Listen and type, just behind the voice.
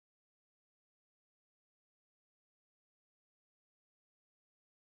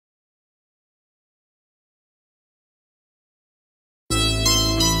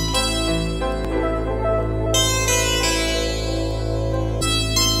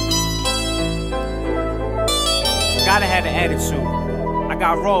had an attitude. I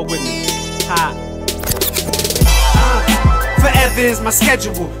got raw with me. Ha. Forever is my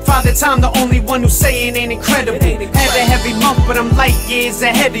schedule. Father Time, the only one who's saying ain't incredible. Had a heavy month, but I'm light years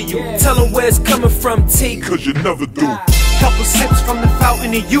ahead of you. Tell them where it's coming from, T. Cause you never do. Couple sips from the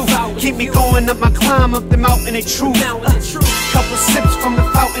fountain of youth. Keep me going up my climb up the mountain of truth. Couple sips from the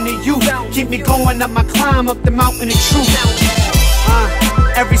fountain of youth. Keep me going up my climb up the mountain of truth.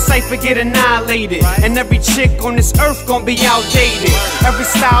 Every cypher get annihilated, and every chick on this earth gon' be outdated. Every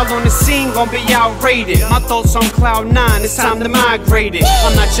style on the scene gon' be outrated. My thoughts on cloud 9, it's time to migrate it.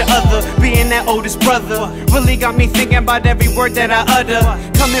 I'm not your other, being that oldest brother really got me thinking about every word that I utter.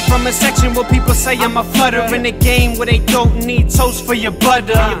 Coming from a section where people say I'm a flutter, in a game where they don't need toast for your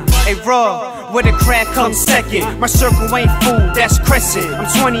butter. Hey raw, where the crack comes second. My circle ain't full, that's crescent. I'm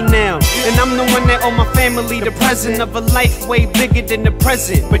 20 now, and I'm the one that owe my family the present of a life way bigger than the present.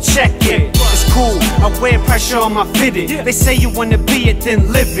 But check it, it's cool, I wear pressure on my fitted. They say you wanna be it,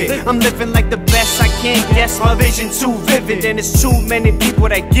 then live it. I'm living like the best I can guess, my vision too vivid. And it's too many people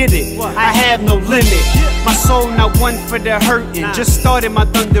that get it, I have no limit. My soul not one for the hurting. Just started my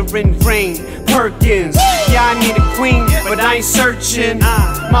thundering rain, Perkins. Yeah, I need a queen, but I ain't searching.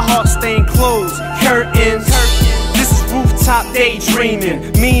 My heart staying closed, curtains. This is rooftop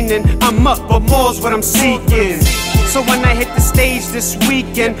daydreaming, meaning I'm up, but more's what I'm seeking. So when I hit the stage this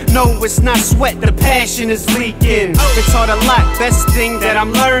weekend, no, it's not sweat, the passion is leaking. It's taught a lot, best thing that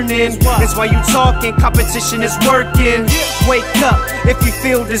I'm learning is while you talking, competition is working. Wake up if you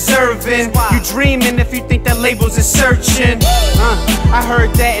feel deserving. You dreaming if you think that labels is searching. I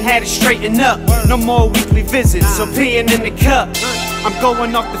heard that and had it straightened up. No more weekly visits, so peeing in the cup. I'm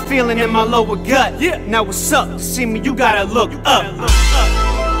going off the feeling in my lower gut. Now what's up? To see me, you gotta look up.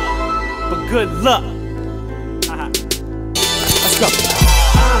 But good luck. Let's go.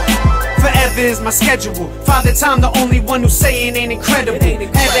 Forever is my schedule. Father Time, the only one who's saying ain't incredible. Had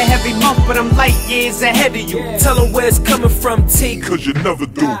a heavy month, but I'm light years ahead of you. Tell them where it's coming from, T. Cause you never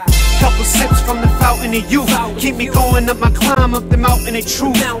do. Couple sips from the fountain of youth. Keep me going up my climb up the mountain of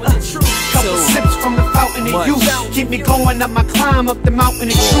truth. Couple sips from the fountain of youth. Keep me going up my climb up the mountain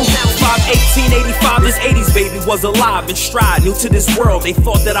of truth. 1885, this 80s baby was alive in stride. New to this world, they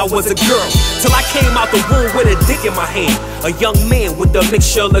thought that I was a girl. Till I came out the womb with a dick in my hand. A young man with a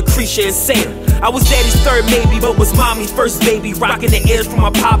mixture of Lucretia and Sam. I was daddy's third maybe, but was mommy's first baby. Rocking the ears from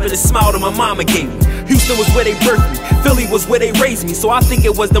my papa and the smile that my mama gave me. Houston was where they birthed me, Philly was where they raised me. So I think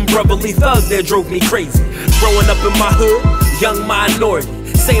it was them brotherly thugs that drove me crazy. Growing up in my hood, young minority,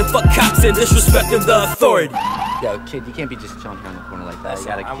 saying fuck cops and disrespecting the authority. Yo, kid, you can't be just chilling here in the corner like that. You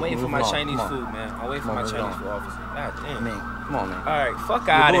gotta I'm waiting for my Chinese food, man. I'm waiting for my Chinese food, officer. God damn. Man, come on, man. Alright, fuck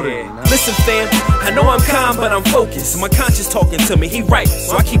out of here. Listen, fam, I know I'm calm, but I'm focused. My conscience talking to me, he right,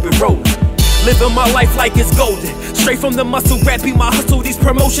 so I keep it rolling. Living my life like it's golden. Straight from the muscle, rap be my hustle. These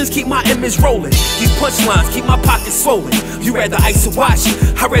promotions keep my image rolling. These punchlines keep my pockets swollen. You rather ice or watch,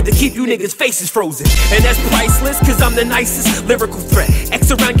 I'd rather keep you niggas' faces frozen. And that's priceless, cause I'm the nicest lyrical threat. X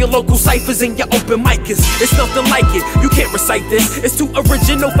around your local ciphers and your open micers. It's nothing like it, you can't recite this. It's too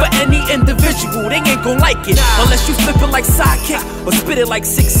original for any individual, they ain't gon' like it. Unless you flip it like Sidekick, or spit it like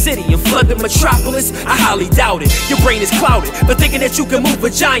Six City and flood the metropolis, I highly doubt it. Your brain is clouded, but thinking that you can move a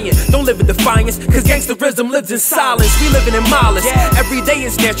giant. Don't live in defiance, cause gangsterism lives in silence. We living in malice, every day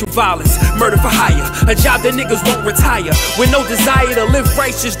is natural violence. Murder for hire, a job that niggas won't retire. With no desire to live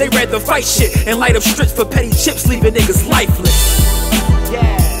righteous, they rather fight shit and light up strips for petty chips, leaving niggas lifeless.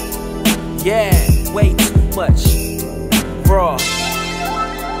 Yeah, way too much. Raw.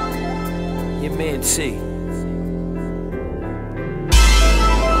 Your man T.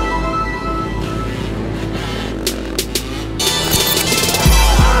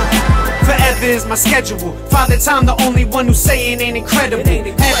 Forever is my schedule. Father Time, the only one who's saying ain't incredible. Had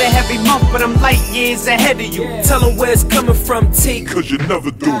a heavy month, but I'm light years ahead of you. Tell them where it's coming from, T. Cause you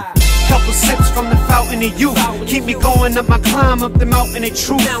never do. Couple sips from the fountain of youth. Keep me going up my climb up the mountain of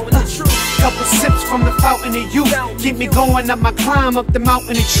truth. Couple sips from the fountain of youth. Keep me going up my climb up the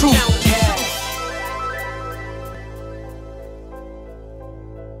mountain of truth.